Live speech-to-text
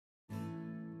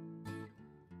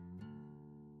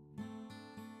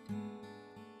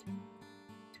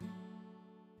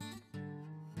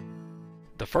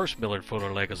The first Millard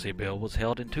Fuller Legacy Build was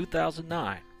held in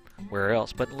 2009. Where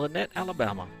else but in Lanett,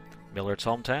 Alabama, Millard's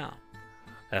hometown.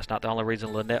 That's not the only reason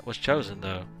Lanett was chosen,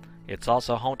 though. It's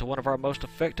also home to one of our most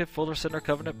effective Fuller Center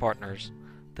Covenant partners,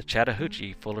 the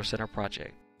Chattahoochee Fuller Center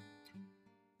Project.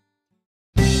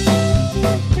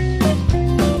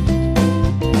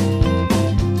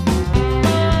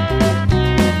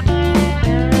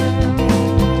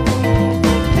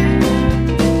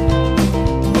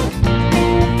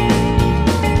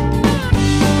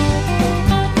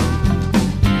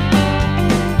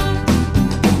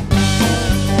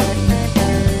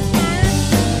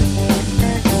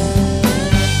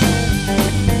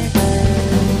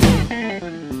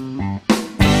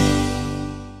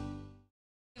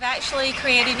 We've actually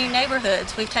created new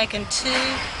neighborhoods. We've taken 2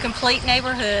 complete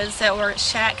neighborhoods that were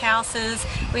shack houses.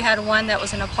 We had one that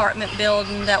was an apartment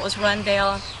building that was run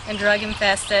down and drug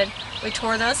infested. We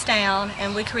tore those down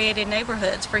and we created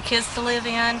neighborhoods for kids to live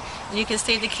in, and you can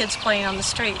see the kids playing on the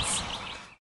streets.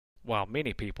 While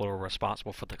many people are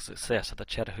responsible for the success of the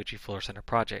Chattahoochee Fuller Center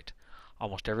Project,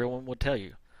 almost everyone will tell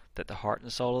you that the heart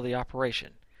and soul of the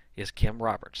operation is Kim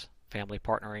Roberts, Family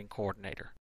Partnering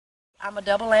Coordinator. I'm a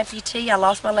double amputee. I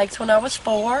lost my legs when I was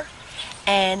 4,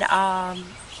 and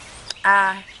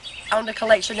I owned a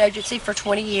collection agency for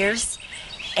 20 years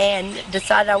and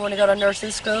decided I want to go to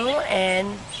nursing school,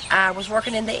 and I was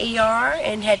working in the ER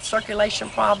and had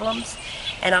circulation problems,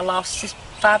 and I lost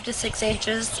 5 to 6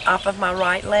 inches off of my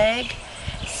right leg.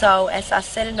 So as I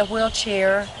sat in the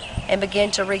wheelchair and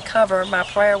began to recover, my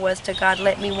prayer was to God,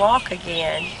 let me walk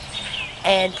again.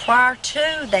 And prior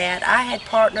to that, I had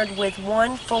partnered with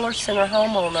one Fuller Center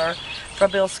homeowner for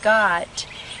Bill Scott,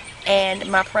 and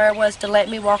my prayer was to let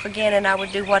me walk again, and I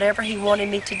would do whatever he wanted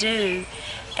me to do.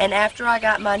 And after I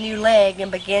got my new leg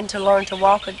and began to learn to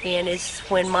walk again is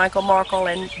when Michael Markle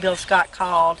and Bill Scott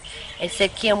called and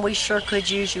said, Kim, we sure could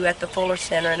use you at the Fuller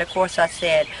Center. And of course I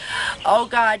said, oh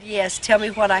God, yes, tell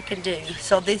me what I can do.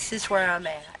 So this is where I'm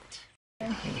at.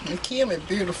 And Kim is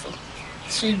beautiful.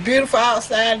 She's beautiful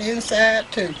outside and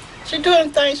inside too. She's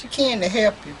doing things she can to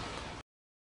help you.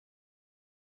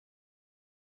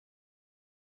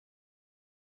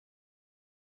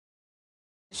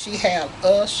 She have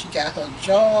us, she got her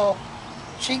job,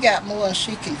 she got more than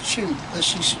she can chew, but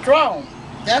she's strong.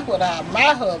 That's what I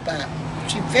admire her about.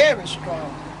 She's very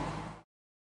strong.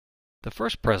 The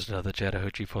first president of the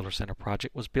Chattahoochee Fuller Center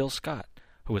Project was Bill Scott,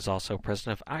 who is also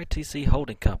president of ITC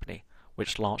Holding Company,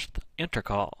 which launched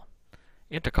Intercall.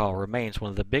 Intercall remains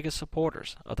one of the biggest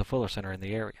supporters of the Fuller Center in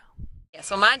the area. Yeah,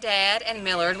 so my dad and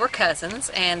Millard were cousins,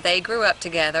 and they grew up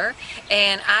together,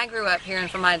 and I grew up hearing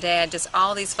from my dad just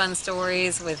all these fun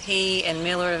stories with he and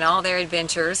Millard and all their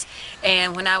adventures.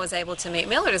 And when I was able to meet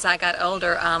Millard as I got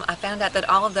older, I found out that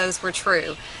all of those were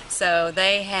true. So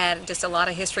they had just a lot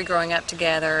of history growing up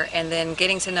together, and then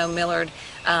getting to know Millard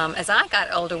as I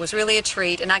got older was really a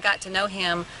treat, and I got to know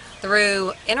him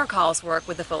through Intercall's work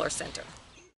with the Fuller Center.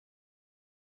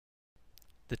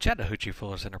 The Chattahoochee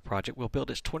Fuller Center Project will build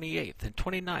its 28th and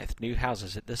 29th new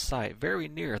houses at this site, very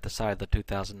near the site of the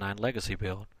 2009 Legacy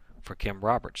Build. For Kim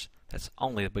Roberts, that's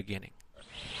only the beginning.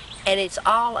 And it's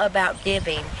all about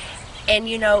giving. And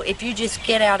you know, if you just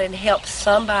get out and help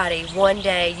somebody one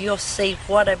day, you'll see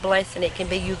what a blessing it can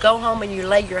be. You go home and you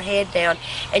lay your head down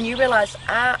and you realize,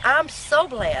 I'm so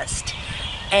blessed.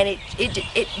 And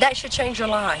that should change your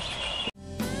life.